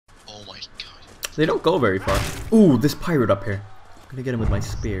They don't go very far. Ooh, this pirate up here. I'm gonna get him with my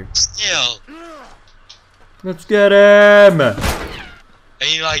spear. Still. Let's get him! And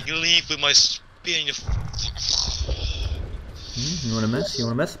you like leave with my spear in your. You wanna mess? You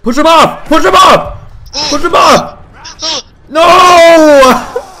wanna mess? Push him off! Push him off! Push him off! No!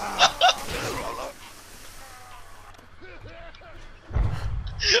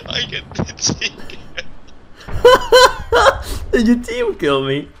 I get the team. Did your team kill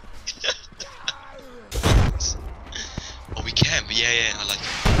me? Oh, we can, but yeah, I like it.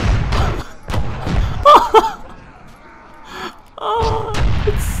 Oh,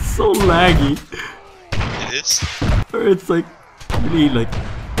 it's so laggy. It is? Or it's like, really like,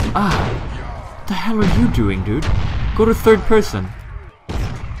 what the hell are you doing, dude? Go to third person.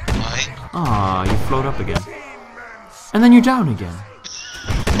 Why? Ah, you float up again. And then you're down again.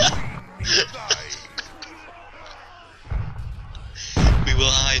 We will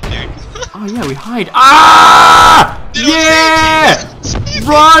hide, dude. Oh yeah, we hide. Ah! Yeah!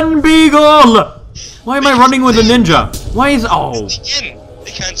 Run, Beagle! Why am I running with a ninja? Why is Sneak in.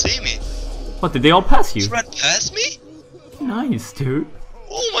 They can't see me. What, did they all pass you? Just ran past me? Nice, dude.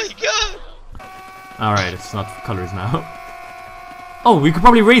 Oh my god. Alright, it's not colors now. Oh, we could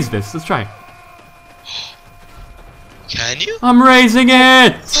probably raise this. Let's try. Can you? I'm raising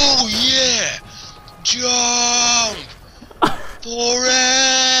it! Oh yeah! Jump! For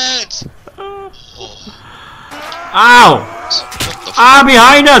it! Oh. Ow! Ah,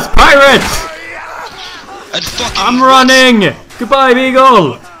 behind us! Pirates! And fucking I'm running! Goodbye,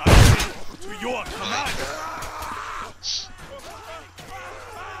 Beagle!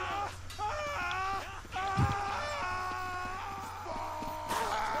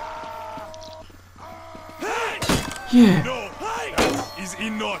 Yeah.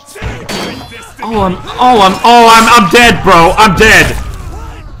 I'm dead, bro. I'm dead.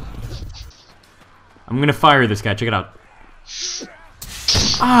 I'm gonna fire this guy. Check it out.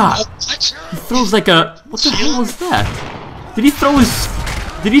 Ah! What? He throws like a. What the hell was that? Did he throw his?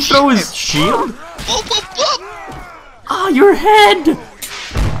 Did he throw his shield? Ah, your head!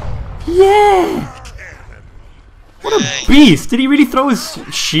 Yeah. What a beast! Did he really throw his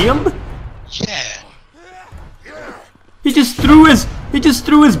shield? Yeah. He just threw his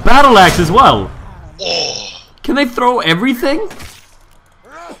battle axe as well. Oh. Can they throw everything?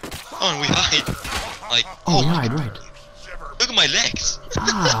 Oh, and we hide. Like. Oh, we hide, right. Look at my legs.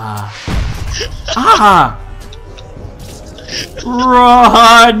 Ah. Ah.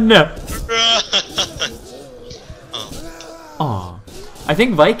 Run. Oh. I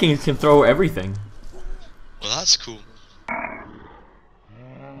think Vikings can throw everything. Well, that's cool.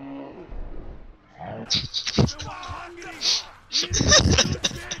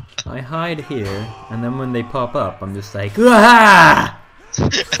 I hide here, and then when they pop up, I'm just like, ah!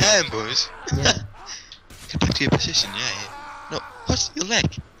 Ambush. Yeah. Get back to your position. Yeah. No, what's your leg?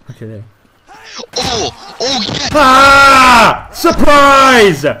 Okay, there. Oh yeah. Ah!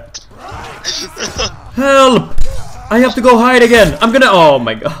 Surprise! Help! I have to go hide again. I'm gonna. Oh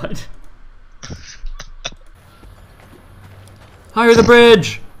my god. Hire the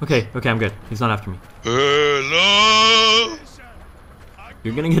bridge. Okay, I'm good. He's not after me. Hello.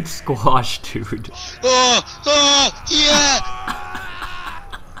 You're gonna get squashed, dude. Oh, yeah.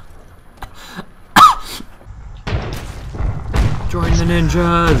 Join the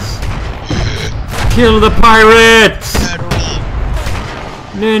ninjas. Kill the pirates.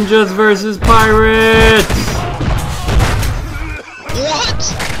 Ninjas versus pirates. What?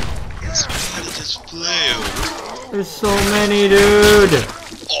 This flew. There's so many, dude.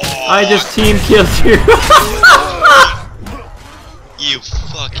 Oh, I just team killed you. You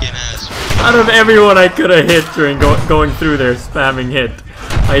fucking asshole. Out of everyone I could have hit during going through there spamming hit,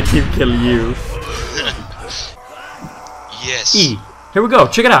 I team kill you. Yes. E. Here we go.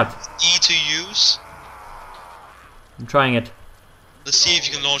 Check it out. E to use. I'm trying it. Let's see if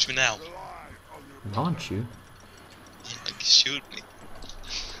you can launch me now. Launch you? Yeah, like shoot me.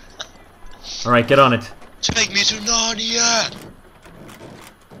 Alright, get on it. Take me to Narnia.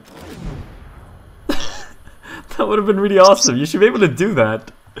 That would have been really awesome. You should be able to do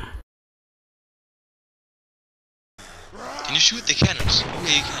that. Can you shoot the cannons?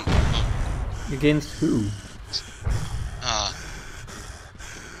 Okay, you can. Oh. Against who? Ah.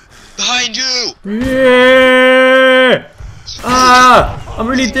 Behind you! Yeah! Ah! I'm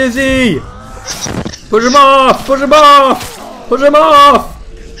really dizzy! Push him off! Push him off! Push him off!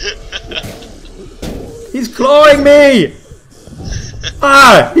 He's clawing me!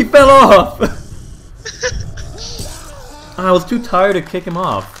 Ah! He fell off! I was too tired to kick him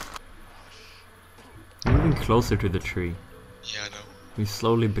off. We're moving closer to the tree. Yeah, I know. We're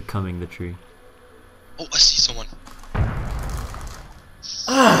slowly becoming the tree. Oh, I see someone.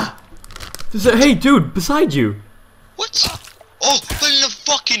 Ah! Hey, dude, beside you. What? Oh, but in a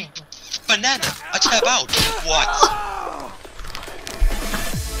fucking banana. I tap out. What?